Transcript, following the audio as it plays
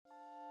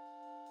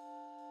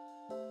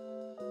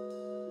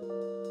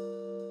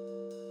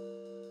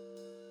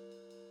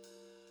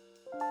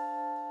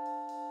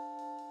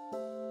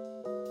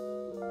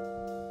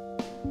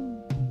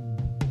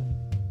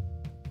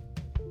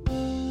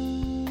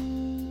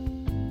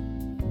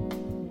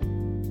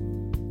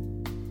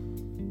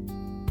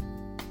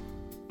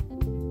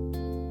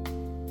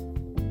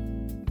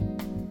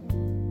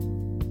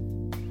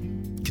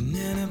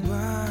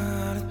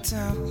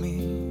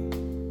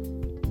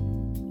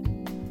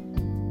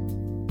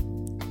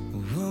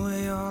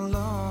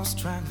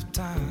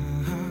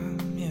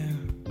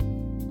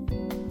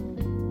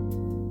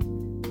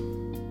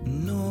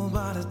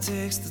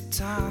takes the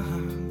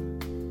time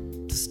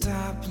to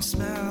stop and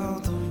smell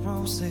the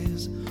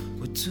roses.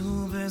 We're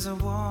too busy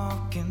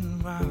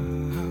walking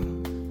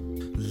around,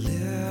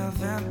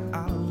 living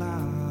our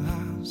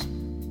lives.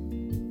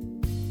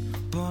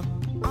 But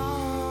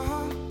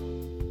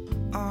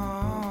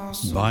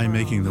by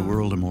making the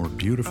world a more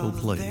beautiful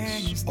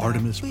place,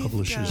 Artemis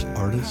publishes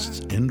artists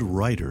and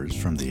writers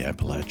from the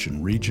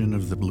Appalachian region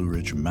of the Blue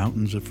Ridge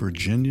Mountains of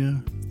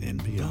Virginia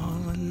and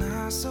beyond.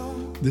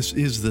 This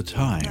is the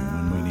time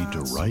when we need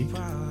to write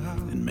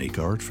and make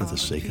art for the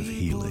sake of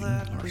healing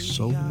our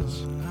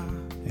souls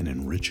and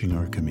enriching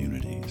our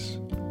communities.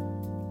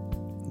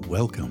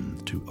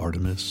 Welcome to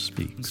Artemis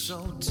Speaks.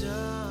 So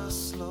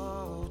just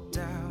slow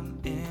down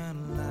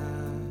in life.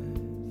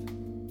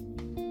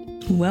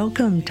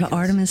 Welcome to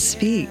Artemis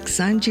Speaks.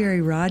 I'm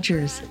Jerry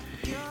Rogers.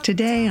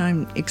 Today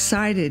I'm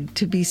excited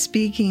to be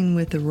speaking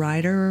with a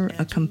writer,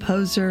 a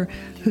composer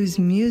whose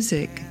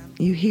music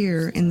you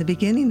hear in the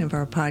beginning of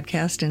our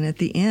podcast, and at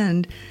the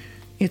end,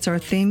 it's our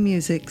theme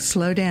music,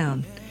 Slow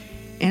Down.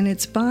 And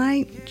it's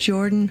by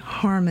Jordan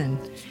Harmon.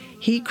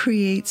 He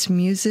creates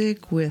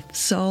music with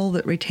soul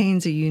that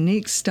retains a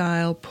unique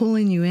style,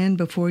 pulling you in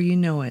before you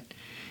know it.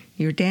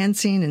 You're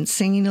dancing and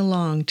singing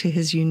along to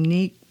his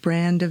unique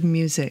brand of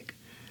music.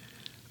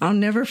 I'll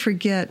never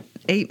forget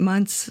 8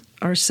 months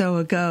or so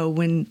ago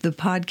when the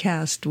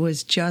podcast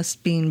was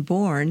just being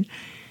born,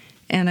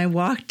 and I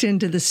walked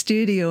into the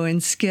studio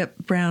and Skip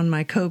Brown,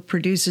 my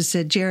co-producer,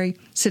 said, "Jerry,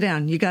 sit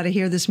down. You got to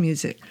hear this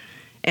music."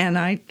 And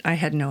I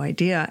had no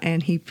idea,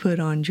 and he put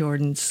on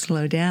Jordan's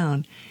Slow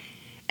Down.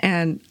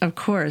 And, of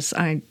course,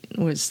 I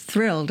was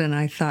thrilled, and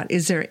I thought,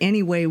 is there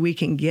any way we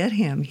can get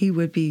him? He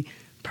would be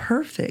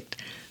perfect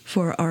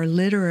for our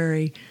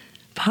literary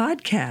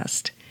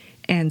podcast.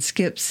 And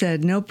Skip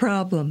said, no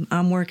problem.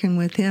 I'm working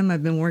with him.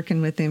 I've been working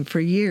with him for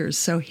years.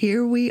 So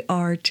here we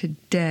are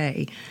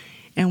today.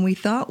 And we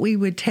thought we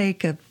would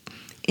take a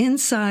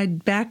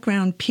inside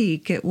background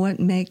peek at what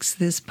makes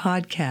this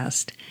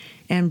podcast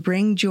and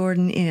bring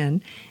Jordan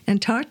in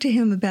and talk to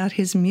him about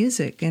his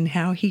music and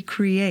how he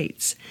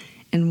creates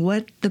and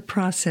what the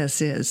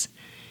process is.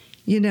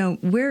 You know,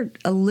 we're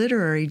a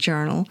literary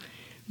journal,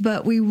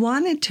 but we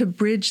wanted to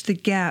bridge the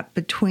gap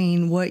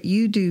between what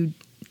you do,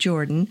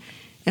 Jordan,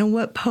 and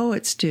what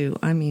poets do.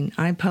 I mean,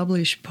 I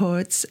publish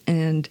poets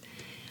and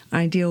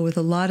I deal with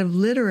a lot of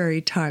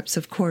literary types.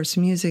 Of course,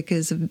 music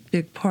is a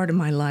big part of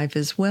my life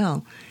as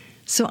well.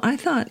 So I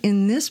thought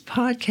in this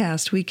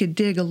podcast we could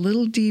dig a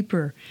little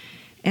deeper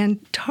and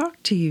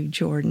talk to you,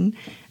 Jordan,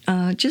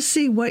 just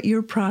see what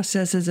your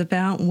process is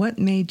about, what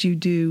made you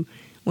do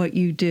what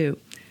you do.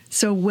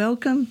 So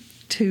welcome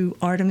to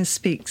Artemis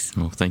Speaks.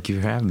 Well, thank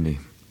you for having me.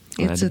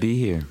 Glad to be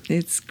here.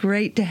 It's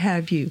great to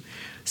have you.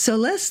 So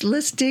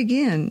let's dig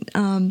in.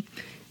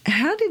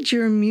 How did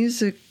your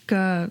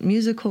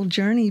musical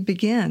journey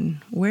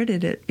begin? Where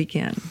did it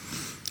begin?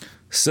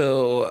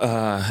 So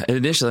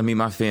initially, I mean,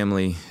 my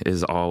family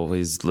is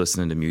always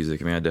listening to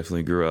music. I mean, I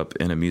definitely grew up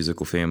in a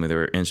musical family. There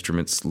were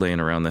instruments laying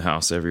around the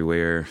house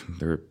everywhere.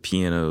 There were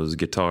pianos,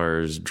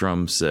 guitars,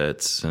 drum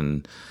sets,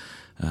 and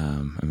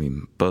I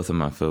mean, both of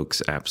my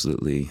folks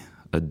absolutely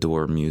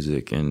adore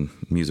music, and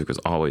music was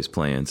always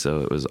playing,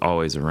 so it was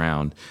always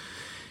around.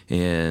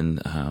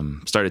 And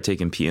started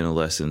taking piano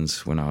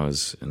lessons when I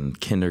was in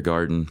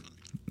kindergarten,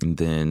 and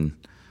then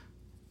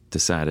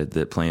decided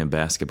that playing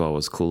basketball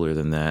was cooler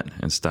than that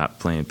and stopped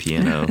playing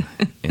piano.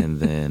 And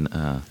then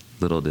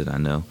little did I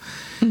know.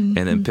 Mm-hmm.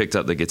 And then picked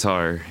up the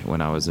guitar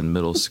when I was in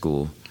middle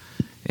school.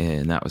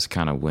 And that was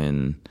kind of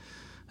when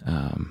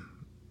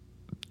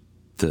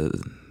the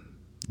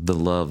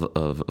love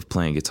of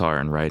playing guitar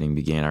and writing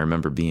began. I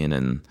remember being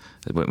in,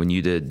 when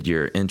you did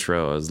your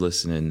intro, I was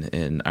listening,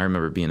 and I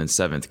remember being in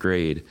 7th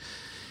grade,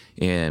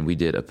 and we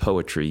did a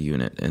poetry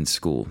unit in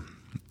school.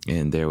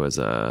 And there was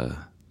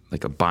a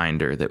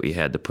binder that we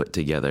had to put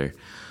together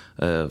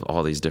of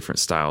all these different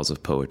styles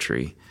of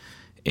poetry.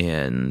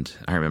 And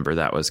I remember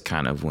that was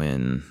kind of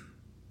when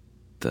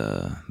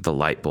the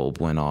light bulb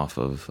went off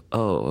of,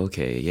 oh,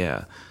 okay,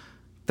 yeah,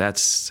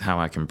 that's how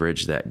I can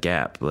bridge that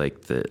gap.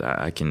 Like that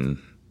I can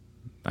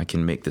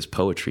make this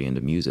poetry into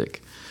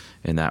music.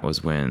 And that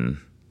was when,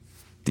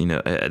 you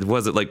know, it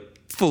wasn't like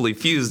fully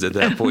fused at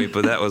that point,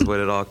 but that was when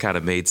it all kind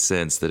of made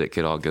sense that it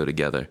could all go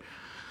together.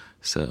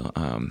 So,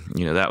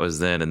 you know, that was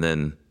then. And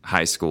then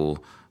high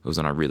school was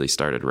when I really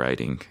started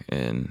writing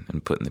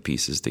and putting the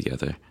pieces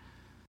together.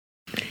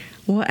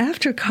 Well,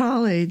 after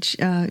college,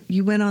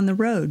 you went on the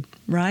road,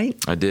 right?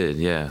 I did,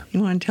 yeah.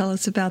 You want to tell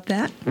us about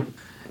that?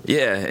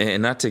 Yeah,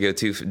 and not to go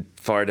too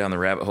far down the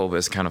rabbit hole, but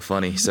it's kind of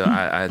funny. So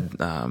I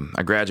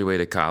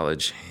graduated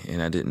college,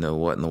 and I didn't know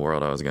what in the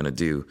world I was going to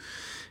do.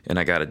 And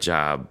I got a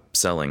job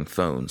selling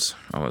phones.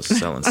 I was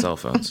selling cell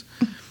phones.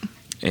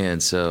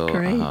 And so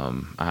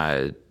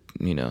I,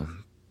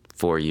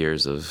 4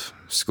 years of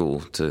school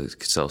to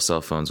sell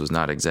cell phones was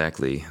not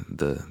exactly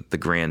the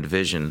grand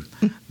vision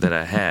that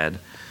I had.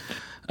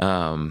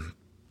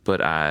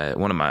 But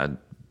one of my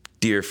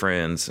dear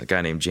friends, a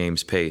guy named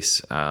James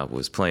Pace,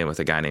 was playing with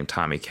a guy named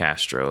Tommy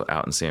Castro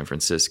out in San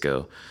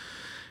Francisco.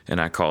 And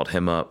I called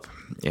him up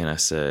and I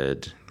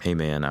said, hey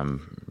man,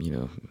 I'm,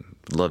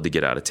 love to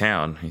get out of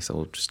town. He said,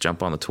 well, just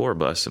jump on the tour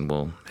bus and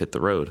we'll hit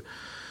the road.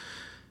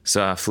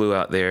 So I flew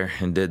out there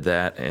and did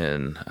that,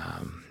 and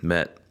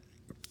met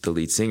the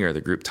lead singer of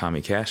the group,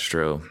 Tommy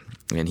Castro,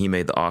 and he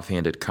made the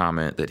offhanded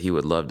comment that he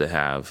would love to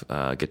have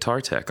a guitar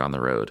tech on the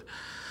road.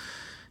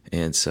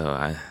 And so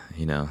I,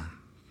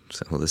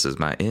 said, well, this is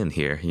my in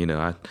here.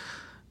 I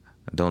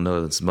don't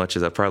know as much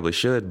as I probably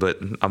should, but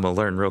I'm going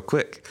to learn real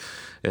quick.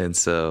 And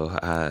so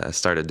I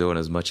started doing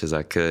as much as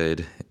I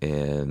could,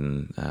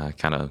 and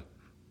kind of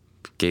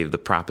gave the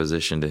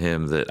proposition to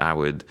him that I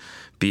would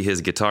be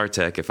his guitar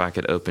tech if I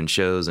could open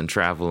shows and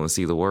travel and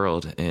see the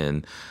world.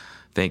 And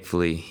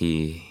thankfully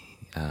he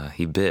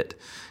bit.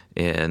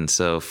 And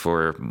so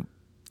for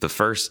the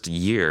first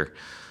year,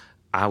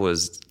 I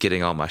was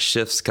getting all my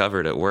shifts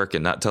covered at work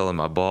and not telling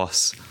my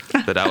boss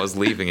that I was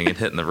leaving and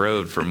hitting the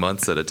road for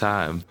months at a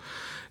time.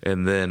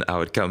 And then I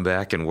would come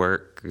back and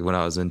work when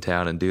I was in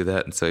town and do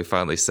that. And so he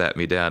finally sat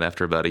me down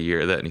after about a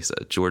year of that, and he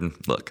said, Jordan,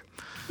 look,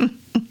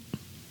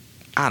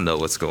 I know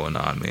what's going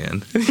on,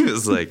 man. He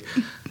was like,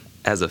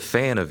 as a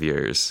fan of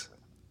yours,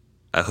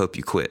 I hope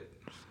you quit.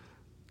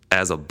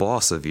 As a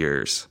boss of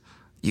yours,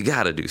 you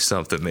got to do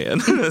something,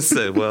 man. I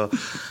said, well,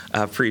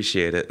 I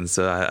appreciate it. And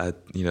so I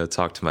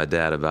talked to my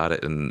dad about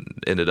it and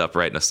ended up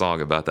writing a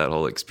song about that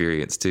whole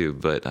experience too.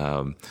 But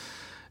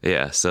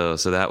yeah, so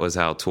that was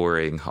how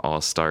touring all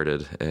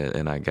started,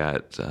 and I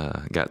got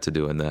to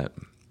doing that.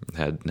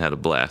 Had a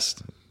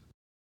blast.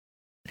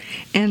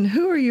 And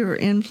who are your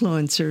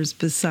influencers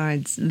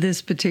besides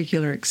this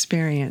particular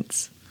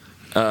experience?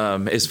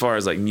 As far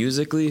as like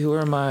musically, who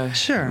are my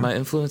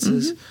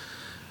influences?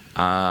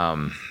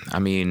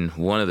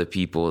 Mm-hmm. One of the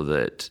people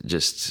that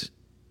just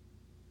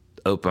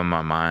opened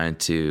my mind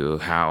to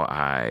how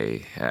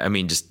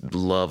just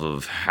love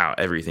of how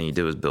everything he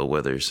did was Bill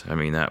Withers.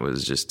 That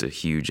was just a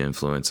huge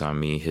influence on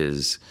me.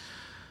 His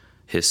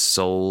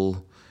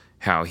soul,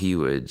 how he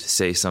would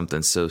say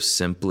something so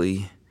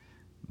simply,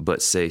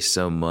 but say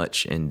so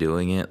much in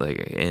doing it.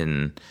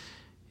 And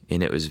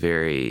it was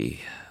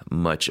very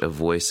much a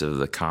voice of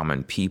the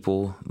common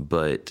people,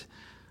 but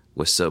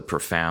was so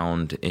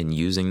profound in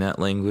using that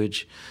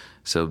language.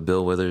 So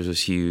Bill Withers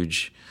was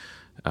huge.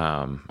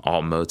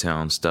 All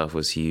Motown stuff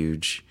was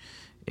huge.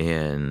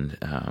 And,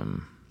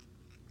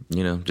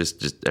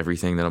 just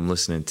everything that I'm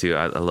listening to.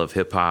 I love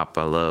hip hop.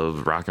 I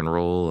love rock and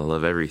roll. I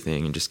love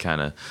everything. And just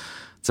kind of,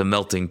 it's a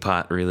melting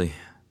pot, really.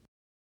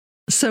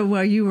 So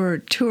while you were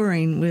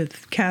touring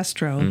with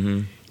Castro,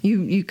 mm-hmm.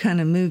 you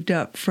kind of moved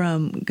up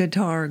from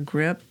guitar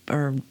grip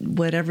or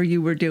whatever you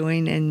were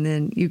doing, and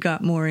then you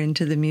got more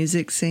into the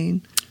music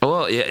scene?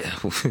 Well, yeah.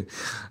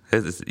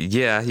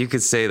 Yeah, you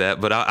could say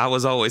that, but I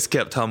was always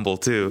kept humble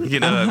too.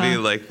 You know what I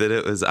mean? Like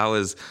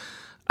that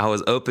I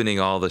was opening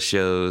all the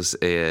shows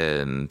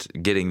and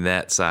getting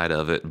that side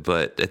of it,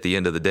 but at the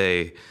end of the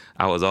day,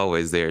 I was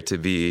always there to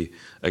be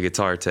a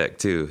guitar tech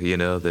too,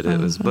 that it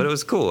was, but it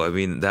was cool.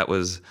 That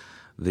was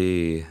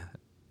the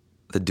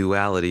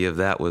duality of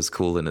that was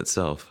cool in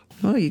itself.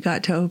 Oh, you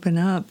got to open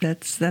up.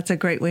 That's a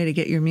great way to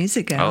get your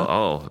music out.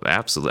 Oh,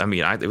 absolutely.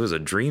 It was a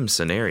dream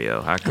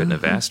scenario. I couldn't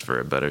have asked for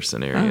a better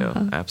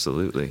scenario.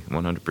 Absolutely,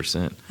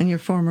 100%. And your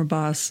former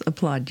boss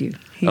applauded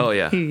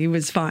you. He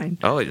was fine.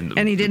 Oh,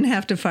 and he didn't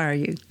have to fire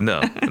you.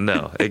 No,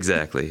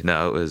 exactly.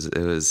 No, it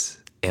was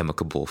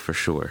amicable for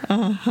sure.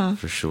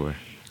 For sure.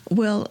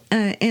 Well,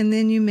 and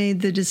then you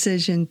made the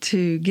decision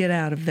to get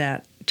out of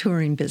that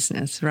touring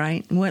business,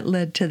 right? What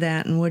led to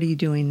that, and what are you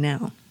doing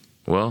now?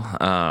 Well,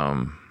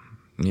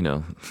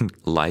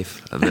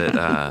 life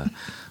that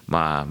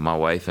my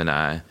wife and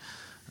I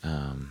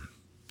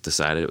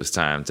decided it was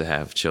time to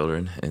have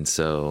children. And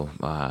so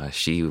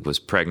she was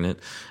pregnant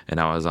and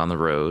I was on the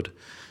road,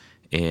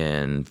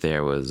 and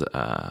there was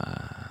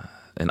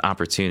an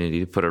opportunity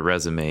to put a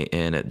resume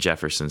in at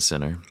Jefferson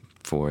Center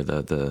for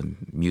the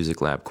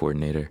music lab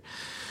coordinator.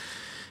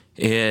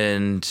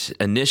 And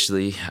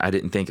initially, I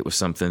didn't think it was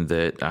something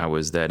that I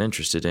was that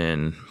interested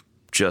in,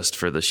 just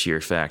for the sheer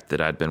fact that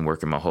I'd been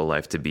working my whole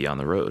life to be on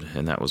the road,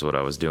 and that was what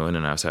I was doing,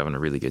 and I was having a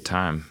really good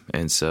time.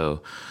 And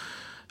so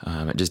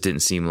it just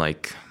didn't seem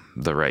like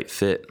the right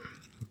fit.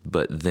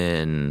 But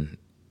then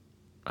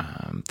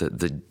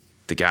the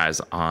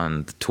guys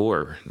on the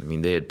tour,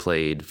 they had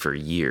played for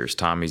years.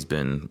 Tommy's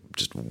been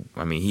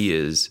he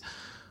is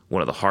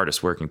one of the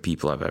hardest working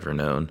people I've ever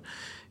known.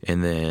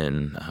 And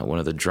then one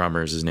of the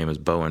drummers, his name was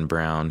Bowen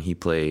Brown. He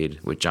played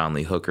with John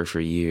Lee Hooker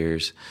for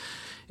years.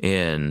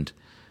 And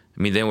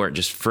they weren't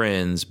just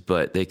friends,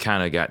 but they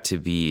kind of got to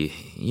be,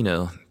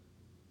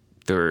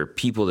 there were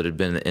people that had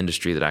been in the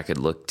industry that I could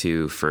look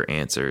to for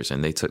answers,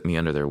 and they took me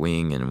under their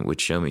wing and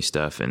would show me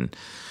stuff. And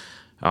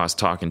I was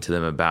talking to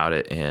them about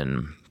it,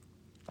 and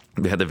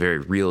they had a very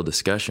real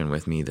discussion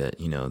with me that,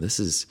 this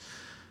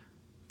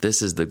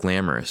is the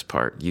glamorous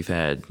part. You've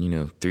had,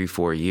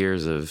 3-4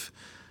 years of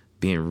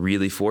being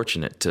really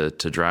fortunate to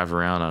drive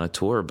around on a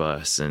tour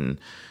bus and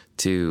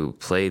to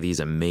play these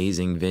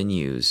amazing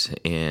venues,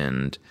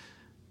 and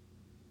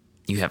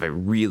you have a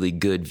really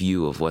good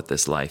view of what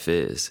this life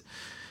is.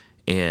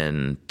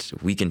 And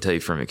we can tell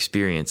you from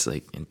experience,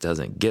 like, it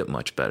doesn't get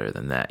much better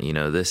than that. You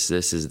know, this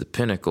is the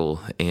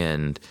pinnacle,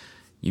 and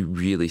you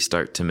really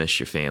start to miss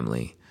your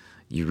family.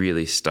 You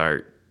really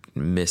start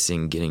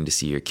missing getting to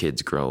see your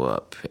kids grow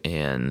up,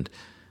 and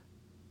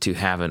to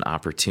have an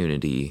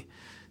opportunity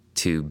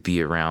to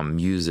be around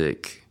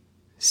music,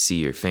 see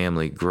your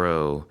family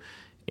grow,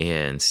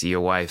 and see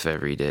your wife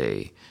every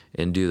day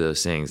and do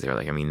those things. They're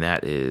like, I mean,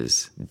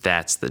 that's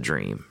the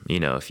dream. You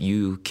know, if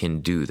you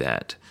can do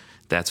that,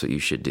 that's what you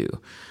should do.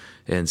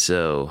 And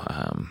so,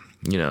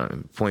 you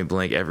know, point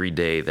blank, every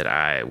day that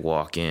I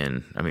walk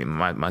in, I mean,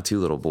 my two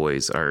little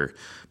boys are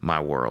my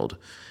world.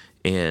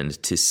 And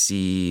to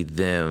see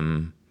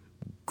them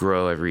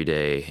grow every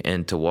day,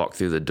 and to walk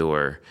through the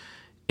door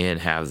and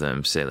have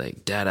them say,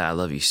 like, Dad, I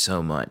love you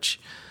so much.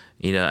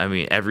 You know, I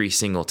mean, every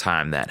single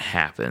time that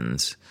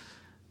happens,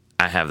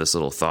 I have this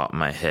little thought in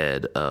my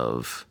head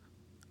of,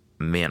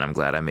 man, I'm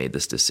glad I made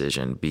this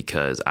decision,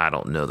 because I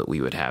don't know that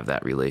we would have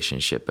that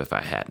relationship if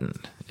I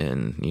hadn't.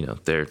 And, you know,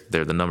 they're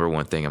the number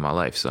one thing in my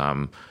life. So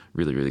I'm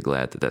really, really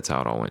glad that that's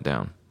how it all went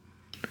down.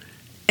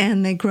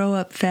 And they grow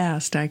up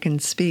fast. I can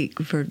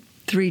speak for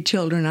 3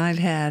 children I've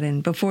had,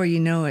 and before you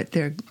know it,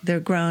 they're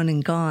grown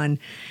and gone.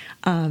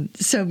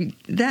 So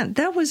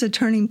that was a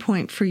turning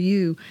point for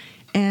you.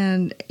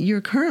 And your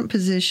current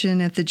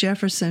position at the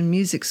Jefferson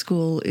Music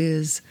School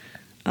is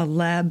a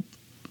lab.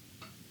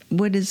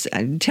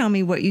 Tell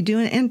me what you do,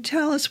 and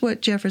tell us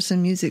what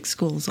Jefferson Music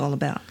School is all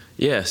about.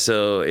 Yeah,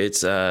 so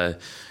it's the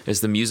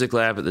music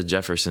lab at the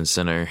Jefferson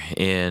Center,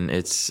 and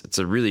it's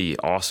a really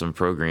awesome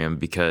program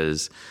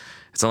because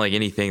it's unlike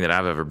anything that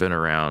I've ever been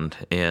around,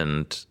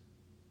 and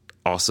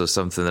also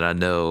something that I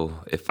know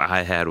if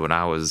I had when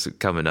I was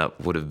coming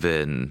up would have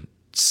been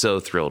so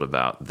thrilled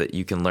about, that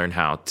you can learn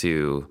how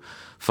to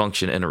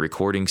function in a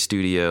recording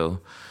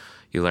studio.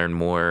 You learn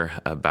more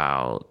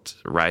about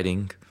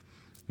writing,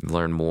 you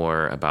learn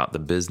more about the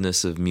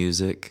business of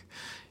music,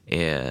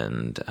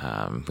 and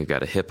we've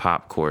got a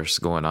hip-hop course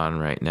going on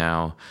right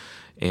now.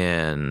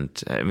 And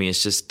I mean,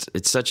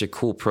 it's such a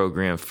cool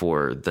program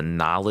for the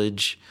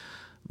knowledge,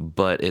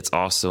 but it's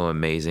also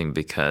amazing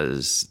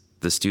because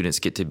the students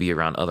get to be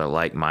around other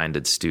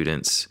like-minded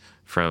students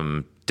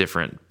from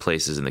different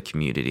places in the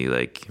community.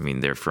 Like, I mean,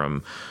 they're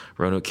from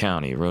Roanoke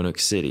County, Roanoke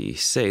City,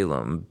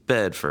 Salem,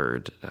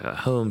 Bedford,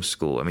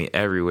 homeschool, I mean,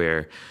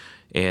 everywhere.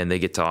 And they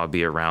get to all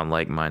be around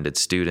like-minded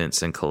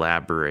students and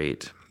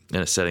collaborate in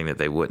a setting that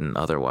they wouldn't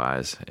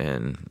otherwise.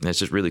 And it's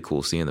just really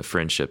cool seeing the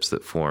friendships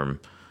that form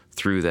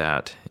through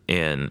that.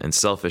 And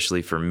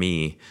selfishly for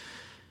me,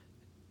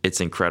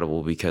 it's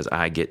incredible because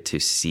I get to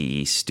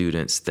see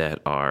students that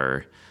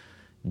are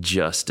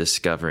just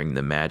discovering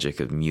the magic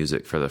of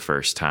music for the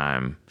first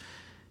time,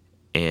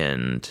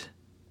 and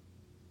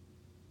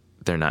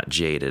they're not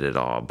jaded at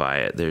all by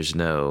it. There's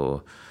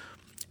no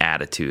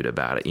attitude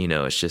about it. You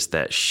know, it's just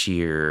that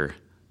sheer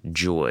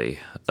joy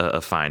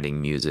of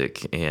finding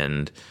music,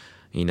 and,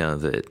 you know,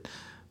 that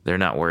they're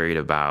not worried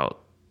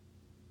about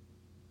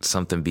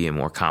something being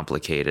more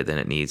complicated than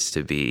it needs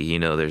to be. You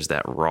know, there's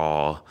that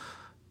raw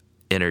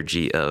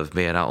energy of,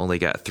 man, I only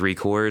got 3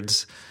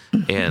 chords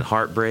and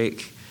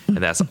heartbreak, and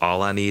that's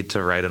all I need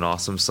to write an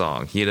awesome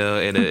song, you know,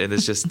 and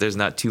it's just, there's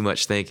not too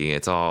much thinking.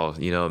 It's all,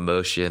 you know,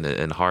 emotion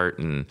and heart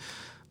and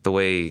the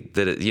way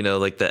that it, you know,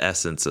 like the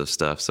essence of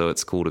stuff. So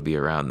it's cool to be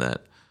around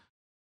that.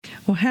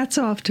 Well, hats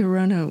off to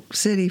Roanoke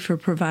City for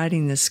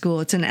providing this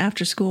school. It's an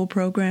after-school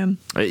program?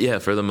 Yeah,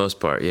 for the most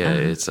part. Yeah,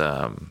 it's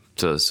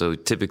so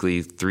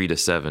typically 3 to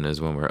 7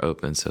 is when we're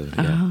open. So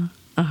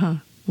yeah.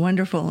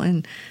 Wonderful.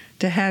 And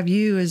to have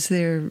you as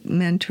their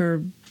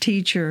mentor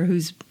teacher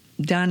who's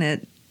done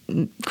it,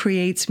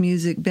 creates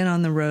music, been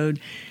on the road,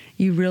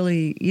 you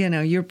really, you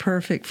know, you're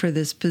perfect for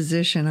this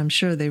position. I'm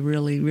sure they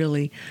really,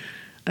 really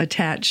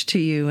attach to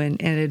you and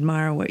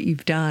admire what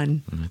you've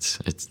done.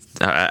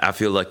 I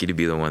feel lucky to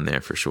be the one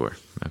there for sure.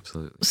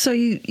 Absolutely. So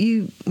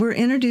you were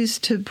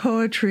introduced to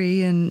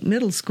poetry in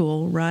middle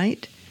school,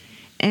 right?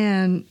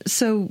 And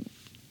so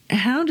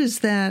how does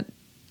that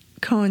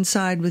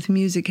coincide with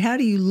music? How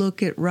do you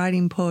look at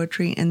writing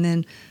poetry and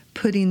then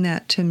putting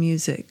that to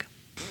music?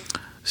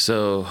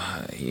 So,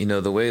 you know,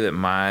 the way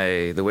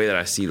that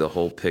I see the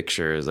whole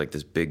picture is like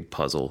this big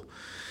puzzle,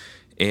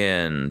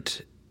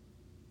 and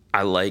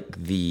I like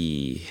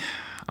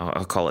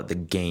I'll call it the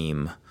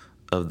game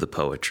of the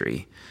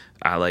poetry.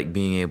 I like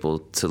being able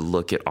to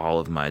look at all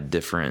of my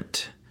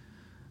different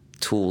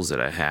tools that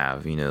I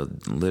have, you know,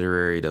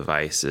 literary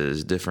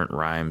devices, different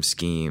rhyme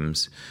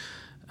schemes.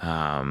 You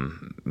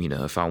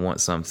know, if I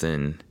want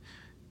something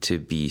to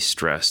be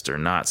stressed or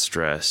not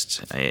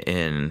stressed,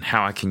 and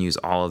how I can use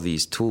all of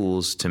these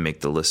tools to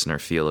make the listener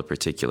feel a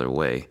particular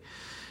way.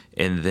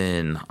 And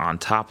then on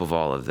top of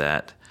all of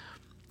that,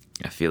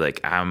 I feel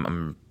like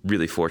I'm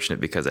really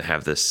fortunate because I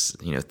have this,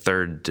 you know,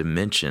 third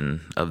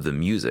dimension of the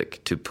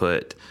music to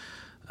put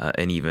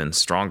an even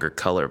stronger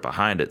color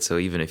behind it. So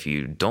even if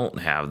you don't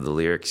have the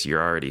lyrics,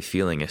 you're already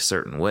feeling a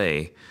certain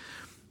way,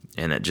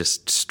 and it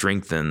just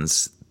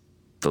strengthens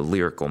the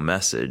lyrical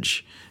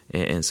message.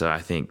 And so I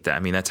think that, I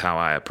mean, that's how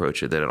I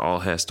approach it, that it all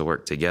has to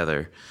work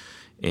together.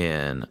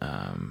 And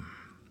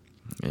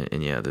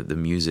yeah, the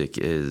music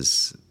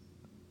is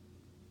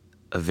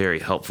a very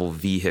helpful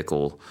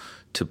vehicle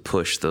to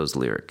push those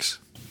lyrics.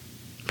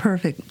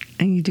 Perfect.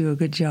 And you do a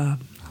good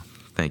job.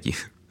 Thank you.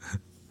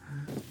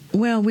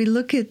 Well, we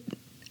look at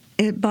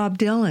Bob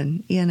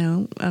Dylan, you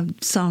know, a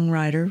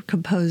songwriter,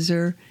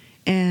 composer,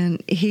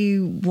 and he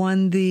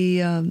won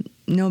the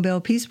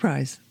Nobel Peace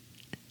Prize.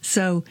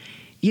 So,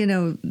 you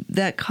know,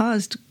 that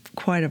caused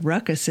quite a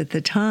ruckus at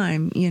the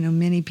time. You know,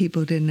 many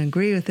people didn't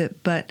agree with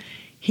it, but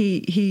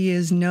he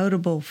is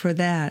notable for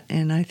that.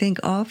 And I think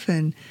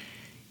often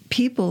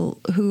people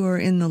who are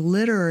in the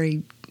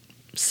literary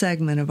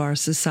segment of our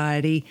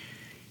society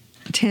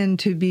tend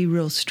to be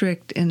real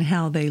strict in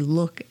how they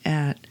look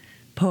at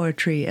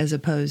poetry as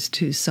opposed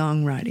to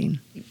songwriting.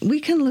 We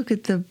can look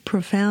at the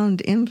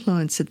profound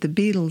influence that the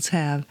Beatles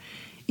have.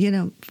 You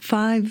know,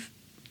 5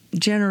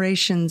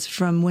 generations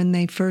from when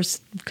they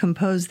first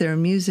composed their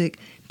music,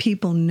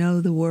 people know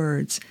the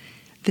words.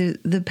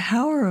 The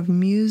power of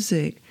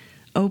music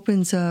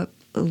opens up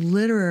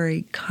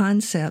literary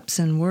concepts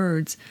and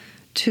words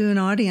to an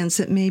audience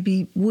that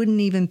maybe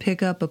wouldn't even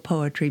pick up a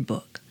poetry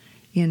book,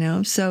 you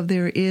know? So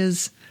there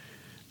is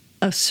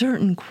a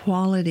certain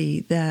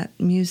quality that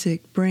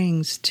music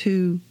brings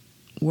to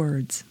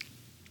words.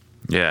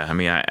 Yeah, I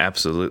mean, I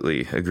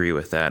absolutely agree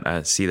with that.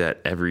 I see that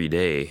every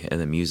day in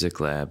the music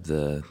lab.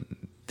 The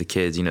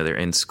kids, you know, they're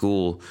in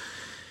school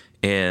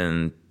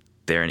and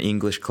they're in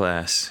English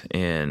class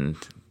and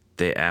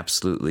they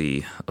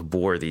absolutely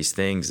abhor these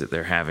things that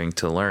they're having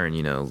to learn,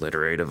 you know,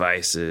 literary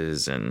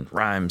devices and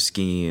rhyme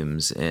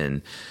schemes.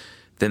 And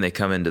then they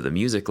come into the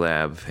music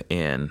lab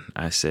and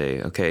I say,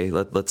 okay,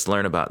 let's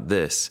learn about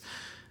this.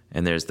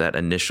 And there's that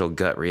initial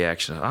gut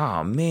reaction,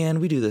 oh man,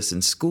 we do this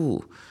in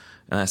school.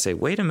 And I say,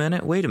 wait a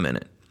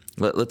minute.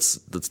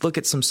 Let's look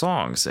at some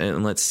songs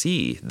and let's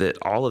see that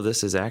all of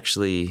this is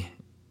actually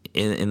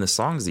in the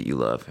songs that you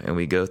love. And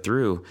we go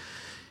through,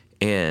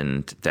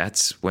 and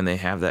that's when they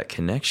have that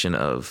connection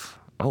of,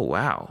 oh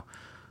wow,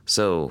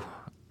 so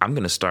I'm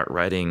going to start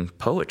writing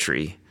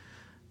poetry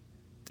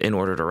in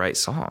order to write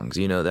songs.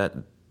 You know,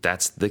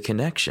 that's the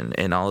connection.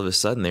 And all of a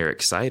sudden they're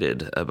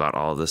excited about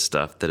all this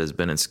stuff that has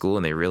been in school,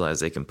 and they realize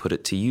they can put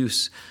it to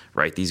use,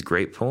 write these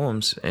great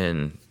poems,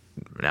 and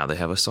now they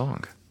have a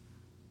song.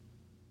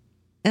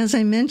 As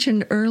I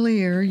mentioned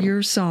earlier,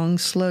 your song,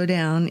 Slow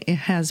Down, it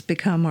has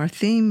become our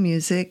theme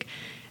music,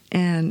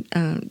 and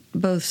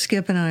both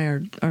Skip and I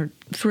are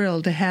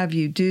thrilled to have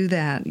you do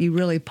that. You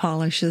really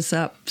polish this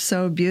up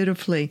so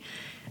beautifully.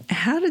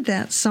 How did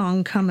that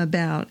song come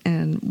about,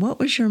 and what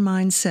was your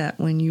mindset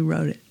when you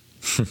wrote it?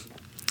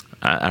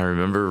 I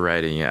remember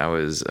writing it. I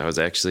was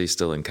actually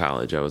still in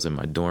college. I was in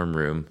my dorm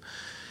room,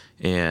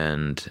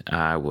 and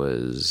I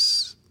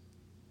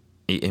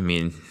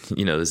mean,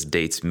 you know, this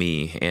dates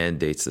me and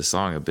dates the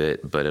song a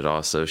bit, but it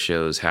also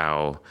shows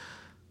how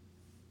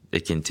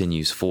it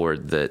continues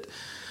forward. That,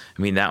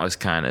 I mean, that was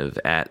kind of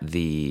at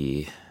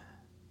the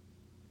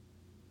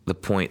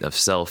point of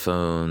cell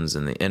phones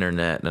and the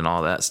internet and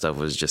all that stuff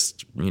was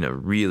just, you know,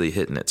 really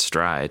hitting its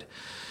stride.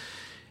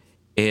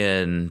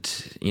 And,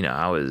 you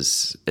know,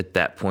 at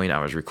that point, I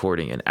was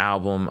recording an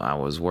album. I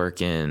was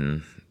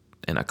working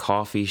in a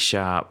coffee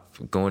shop,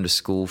 going to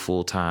school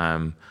full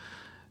time,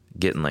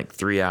 getting like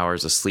 3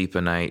 hours of sleep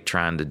a night,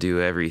 trying to do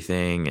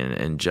everything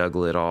and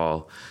juggle it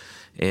all.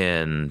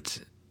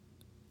 And,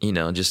 you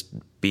know, just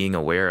being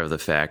aware of the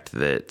fact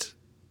that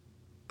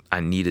I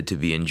needed to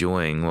be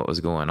enjoying what was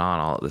going on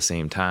all at the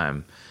same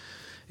time.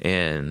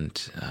 And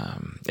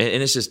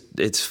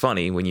it's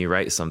funny when you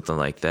write something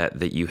like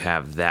that you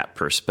have that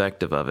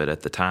perspective of it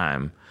at the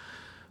time,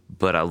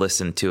 but I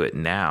listen to it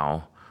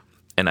now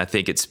and I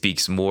think it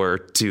speaks more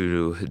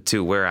to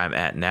where I'm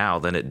at now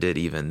than it did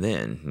even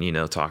then, you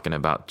know, talking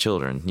about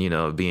children, you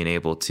know, being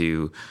able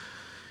to,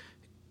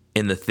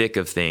 in the thick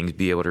of things,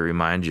 be able to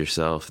remind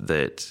yourself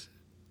that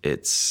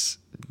it's,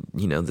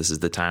 you know, this is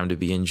the time to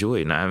be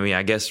enjoyed. And I mean,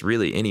 I guess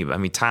really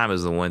time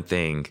is the one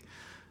thing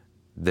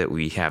that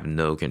we have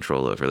no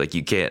control over. Like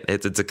you can't,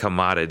 it's a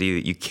commodity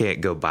that you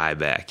can't go buy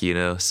back, you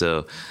know?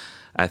 So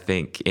I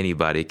think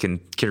anybody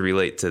can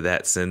relate to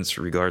that sense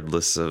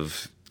regardless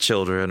of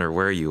children or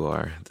where you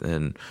are.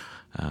 And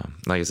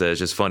like I said, it's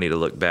just funny to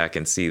look back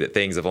and see that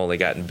things have only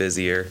gotten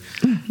busier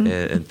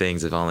and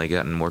things have only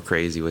gotten more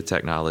crazy with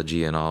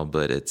technology and all,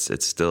 but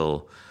it's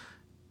still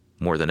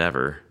more than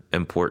ever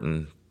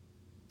important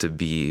to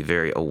be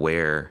very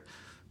aware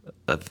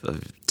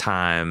of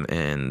time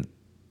and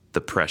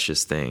the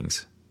precious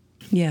things.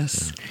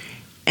 Yes.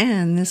 Yeah.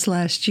 And this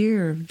last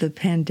year, the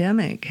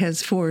pandemic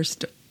has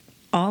forced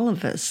all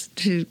of us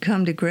to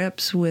come to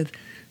grips with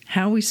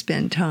how we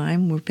spend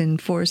time. We've been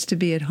forced to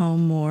be at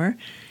home more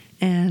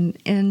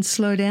and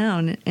slow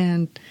down.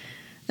 And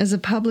as a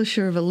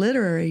publisher of a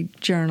literary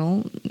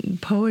journal,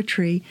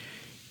 poetry,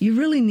 you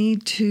really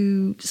need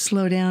to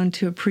slow down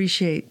to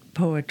appreciate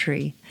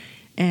poetry.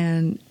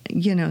 And,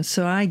 you know,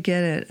 so I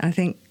get it. I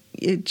think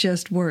it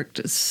just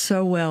worked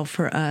so well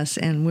for us,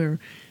 and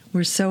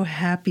we're so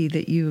happy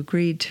that you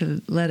agreed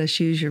to let us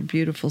use your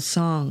beautiful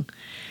song.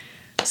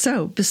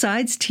 So,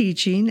 besides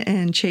teaching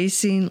and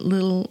chasing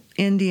little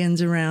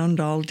Indians around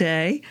all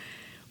day,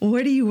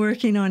 what are you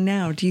working on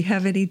now? Do you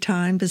have any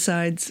time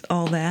besides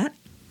all that?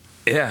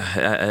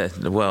 Yeah,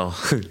 well,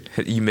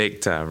 you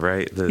make time,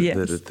 right?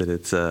 Yes.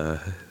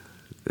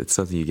 It's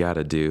something you got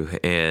to do.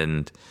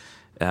 And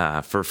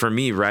for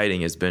me,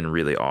 writing has been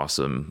really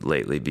awesome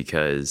lately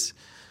because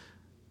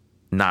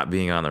not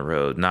being on the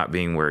road, not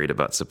being worried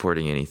about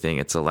supporting anything,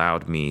 it's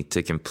allowed me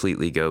to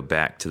completely go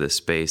back to the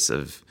space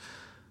of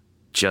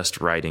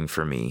just writing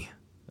for me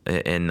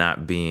and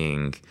not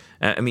being,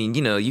 I mean,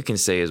 you know, you can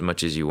say as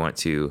much as you want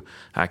to,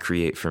 I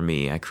create for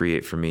me,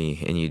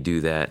 and you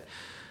do that.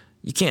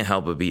 You can't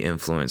help but be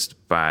influenced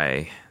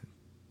by,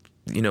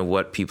 you know,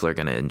 what people are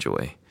going to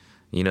enjoy.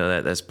 You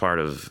know, that's part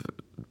of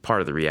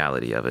the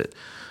reality of it.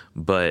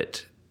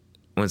 But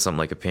when something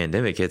like a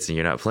pandemic hits and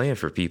you're not playing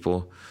for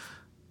people,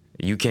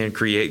 you can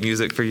create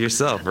music for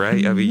yourself, right?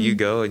 Mm-hmm. I mean, you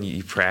go and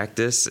you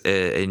practice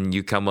and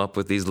you come up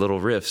with these little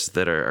riffs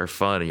that are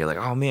fun. And you're like,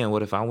 oh, man,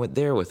 what if I went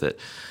there with it?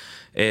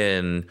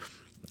 And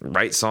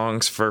write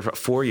songs for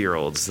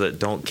 4-year-olds that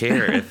don't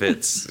care if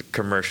it's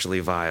commercially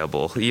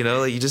viable. You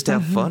know, you just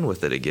have fun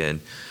with it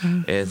again.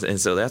 And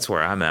so that's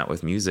where I'm at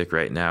with music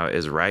right now,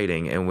 is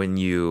writing. And when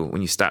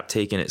you stop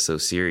taking it so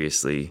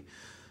seriously,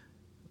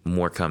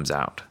 more comes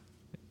out,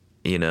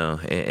 you know,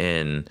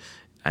 and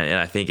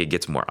I think it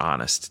gets more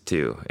honest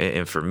too.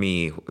 And for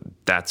me,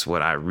 that's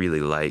what I really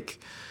like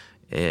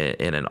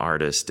in an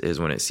artist, is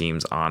when it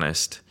seems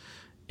honest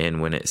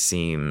and when it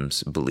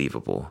seems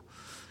believable.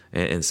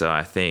 And so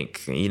I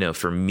think, you know,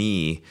 for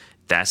me,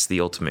 that's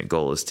the ultimate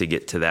goal, is to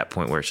get to that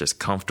point where it's just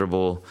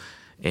comfortable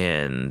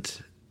and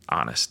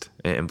honest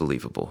and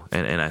believable.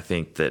 And I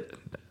think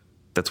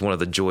that's one of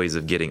the joys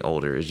of getting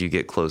older, is you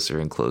get closer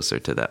and closer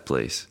to that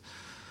place.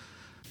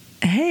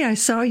 Hey, I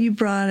saw you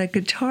brought a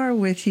guitar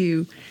with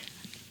you.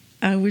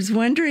 I was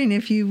wondering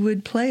if you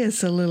would play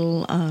us a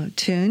little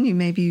tune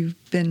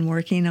you've been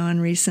working on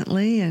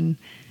recently, and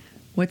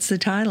what's the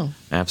title?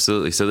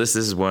 Absolutely. So this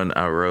is one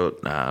I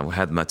wrote. I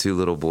had my 2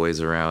 little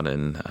boys around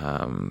and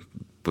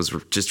was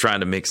just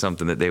trying to make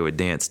something that they would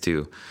dance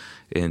to.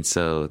 And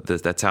so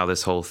that's how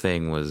this whole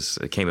thing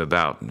came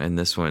about. And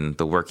this one,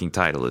 the working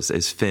title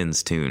is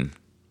Finn's Tune.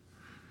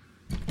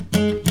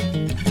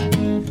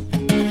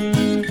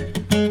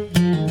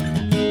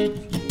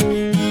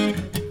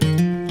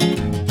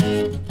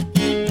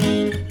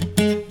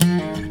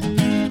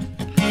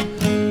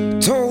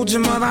 Told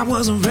your mother I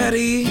wasn't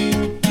ready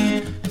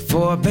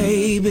for a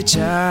baby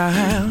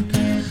child.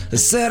 I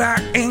said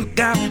I ain't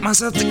got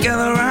myself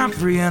together, I'm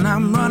free and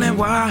I'm running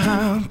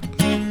wild.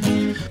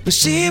 But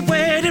she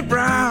waited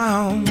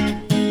round,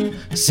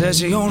 said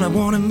she only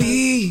wanted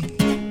me.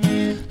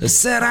 I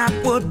said I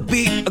would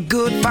be a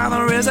good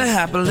father, raise a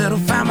happy little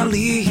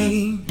family.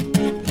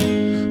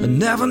 I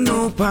never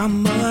knew how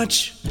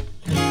much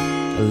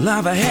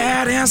love I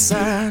had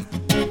inside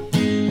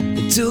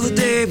until the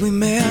day we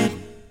met.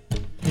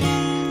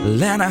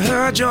 And I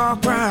heard your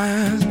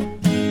cries,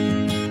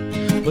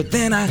 but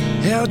then I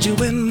held you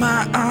in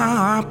my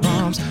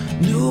arms.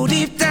 Knew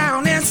deep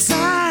down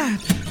inside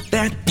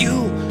that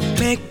you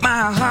make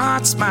my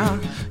heart smile.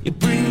 You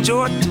bring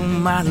joy to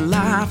my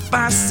life.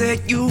 I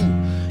said you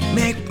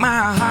make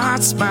my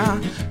heart smile.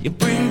 You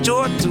bring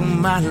joy to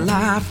my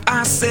life.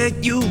 I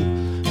said you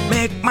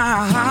make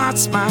my heart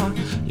smile.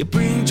 You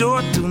bring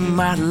joy to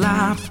my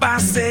life. I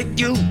said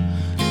you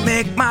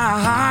make my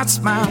heart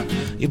smile.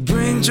 You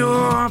bring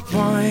joy,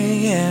 boy,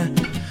 yeah.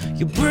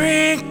 You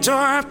bring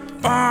joy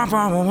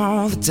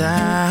all the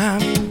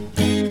time.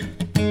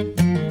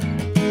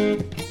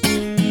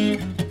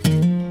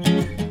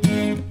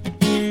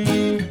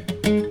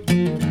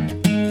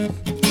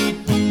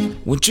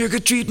 When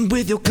trick-or-treating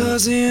with your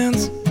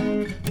cousins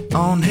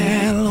on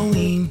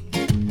Halloween,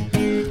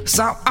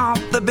 saw all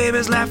the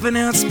babies laughing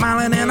and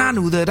smiling, and I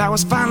knew that I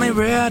was finally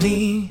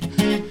ready.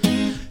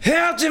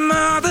 Held your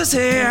mother's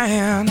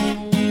hand,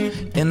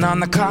 and on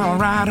the car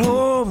ride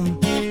home,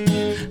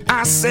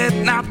 I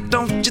said, now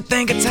don't you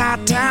think it's high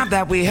time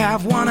that we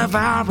have one of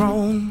our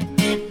own?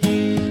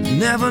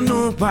 Never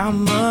knew how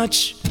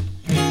much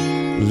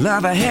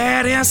love I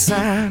had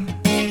inside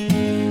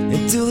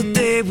until the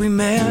day we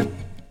met.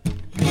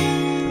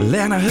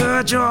 Then I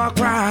heard your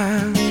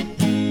cry,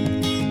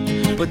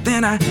 but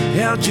then I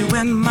held you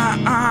in my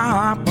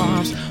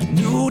arms.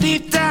 Knew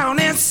deep down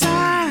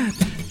inside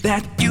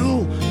that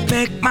you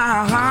make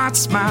my heart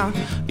smile.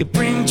 You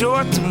bring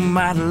joy to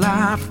my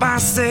life. I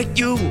said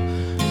you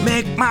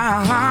make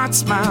my heart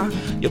smile.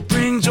 You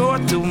bring joy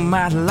to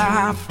my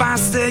life. I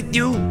said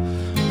you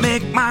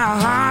make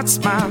my heart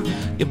smile.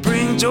 You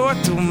bring joy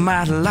to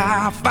my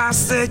life. I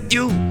said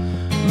you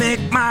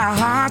make my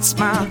heart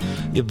smile.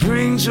 You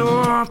bring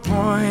joy,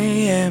 boy,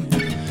 yeah.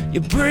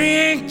 You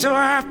bring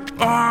joy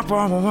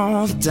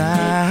all the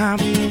time.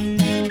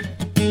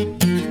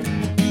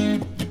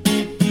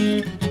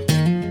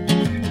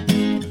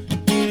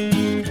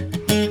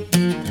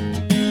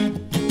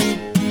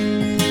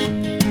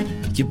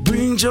 You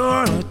bring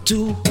joy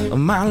to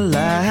my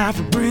life.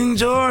 It brings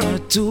joy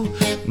to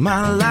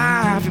my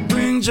life. It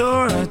brings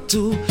joy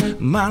to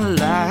my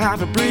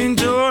life. It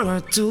brings joy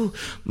to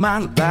my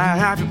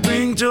life. It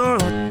brings joy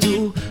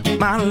to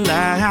my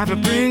life.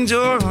 It brings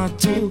joy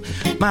to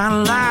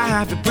my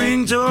life. It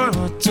brings joy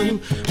to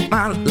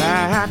my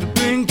life. It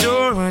brings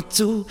joy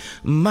to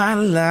my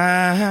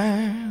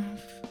life.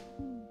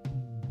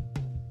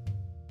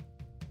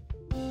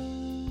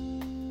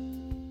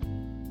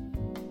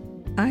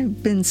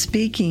 I've been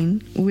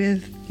speaking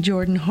with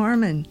Jordan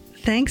Harmon.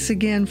 Thanks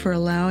again for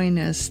allowing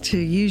us to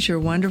use your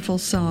wonderful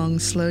song,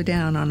 Slow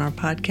Down, on our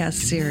podcast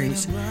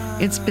series.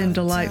 It's been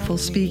delightful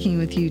speaking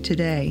with you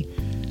today.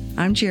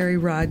 I'm Jerry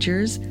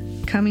Rogers,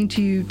 coming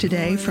to you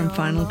today from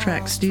Final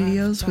Track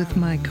Studios with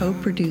my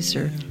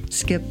co-producer,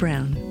 Skip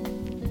Brown.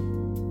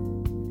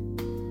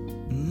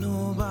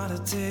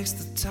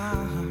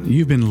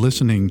 You've been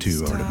listening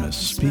to Artemis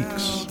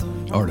Speaks.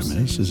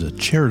 Artemis is a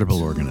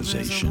charitable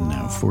organization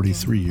now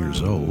 43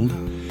 years old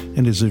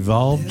and has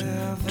evolved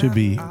to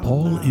be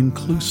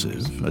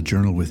all-inclusive, a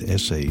journal with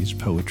essays,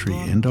 poetry,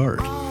 and art.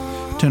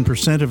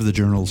 10% of the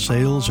journal's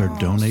sales are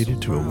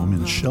donated to a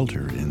women's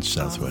shelter in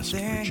Southwest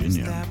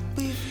Virginia.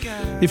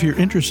 If you're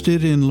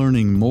interested in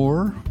learning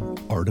more,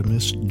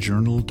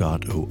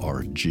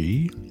 artemisjournal.org.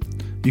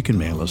 You can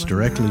mail us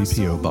directly,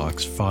 P.O.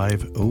 Box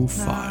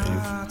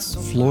 505,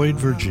 Floyd,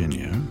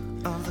 Virginia,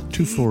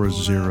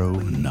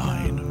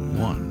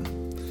 24091.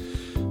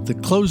 The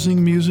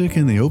closing music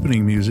and the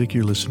opening music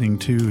you're listening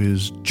to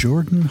is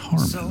Jordan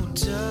Harmon, and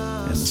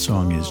the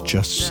song is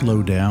Just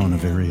Slow Down, a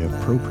very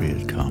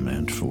appropriate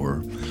comment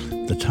for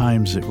the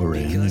times that we're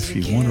in. If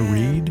you want to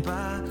read,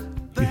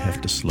 you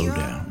have to slow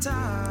down.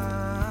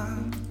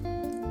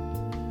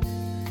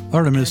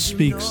 Artemis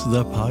Speaks,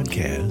 the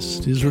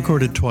podcast, is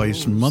recorded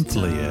twice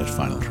monthly at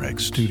Final Track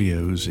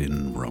Studios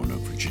in Roanoke,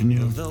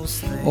 Virginia.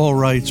 All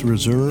rights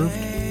reserved,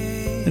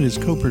 and is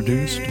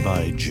co-produced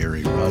by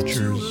Jerry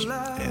Rogers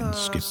and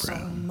Skip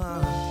Brown.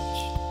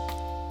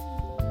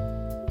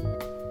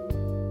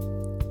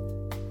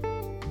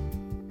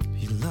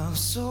 You love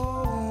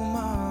so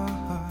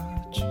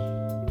much.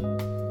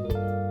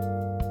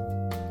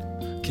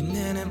 Can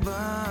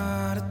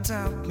anybody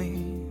tell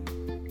me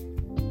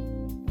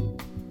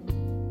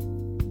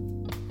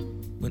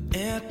when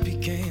it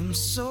became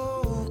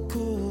so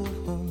cool?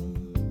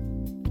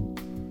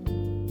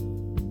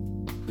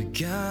 We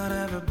got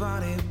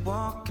everybody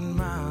walking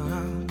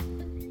around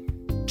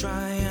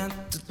trying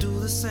to do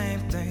the same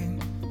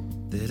thing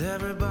that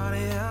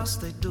everybody else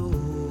they do.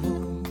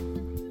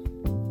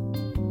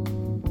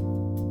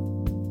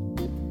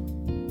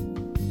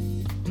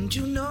 And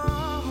you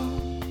know,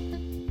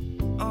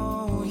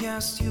 oh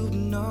yes you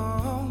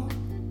know,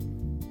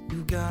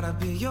 you gotta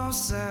be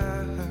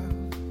yourself.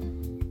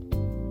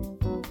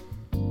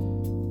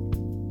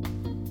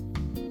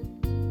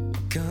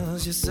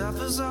 Cause yourself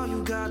is all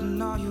you got,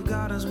 and all you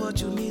got is what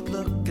you need.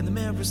 Look in the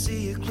mirror,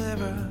 see it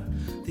clearer.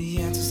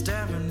 The answer's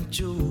staring at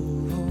you.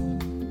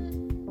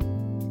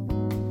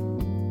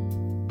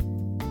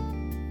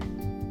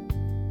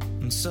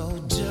 And so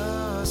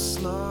just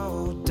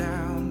slow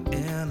down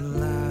in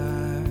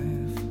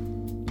life,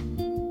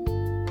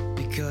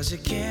 because you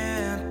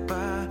can't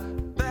buy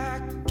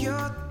back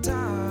your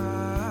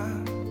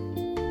time.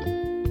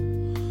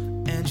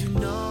 And you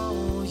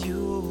know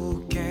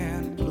you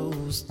can't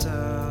lose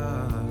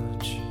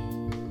touch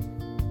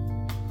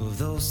of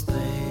those things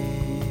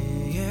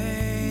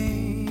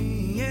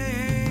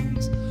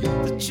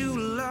that you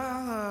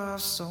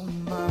love so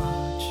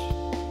much.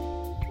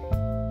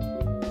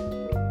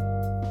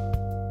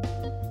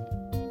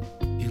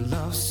 You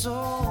love so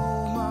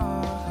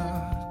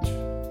much.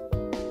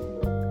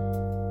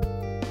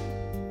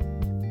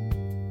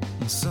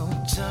 And so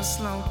just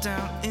slow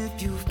down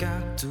if you've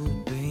got to,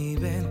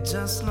 baby.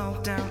 Just slow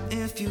down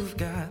if you've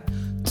got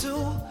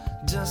to.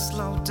 Just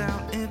slow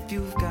down if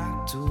you've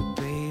got to,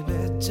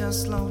 baby.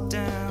 Just slow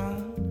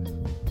down.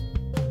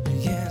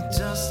 Yeah,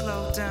 just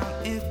slow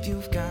down if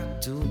you've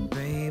got to,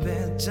 baby.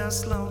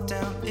 Just slow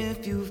down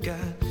if you've got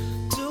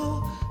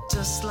to.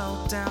 Just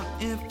slow down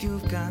if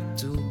you've got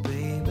to,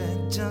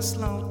 baby. Just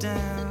slow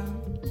down.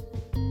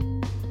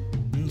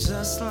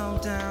 Just slow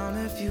down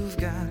if you've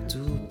got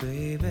to,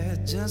 baby.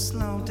 Just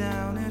slow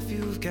down if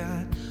you've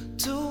got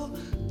to.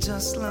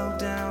 Just slow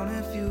down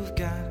if you've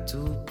got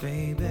to,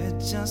 baby.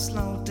 Just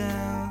slow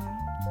down.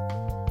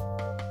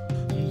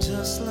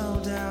 Just slow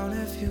down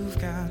if you've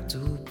got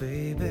to,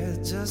 baby.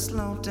 Just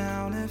slow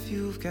down if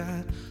you've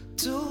got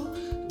to.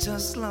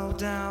 Just slow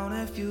down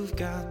if you've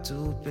got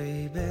to,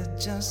 baby.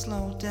 Just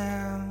slow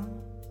down.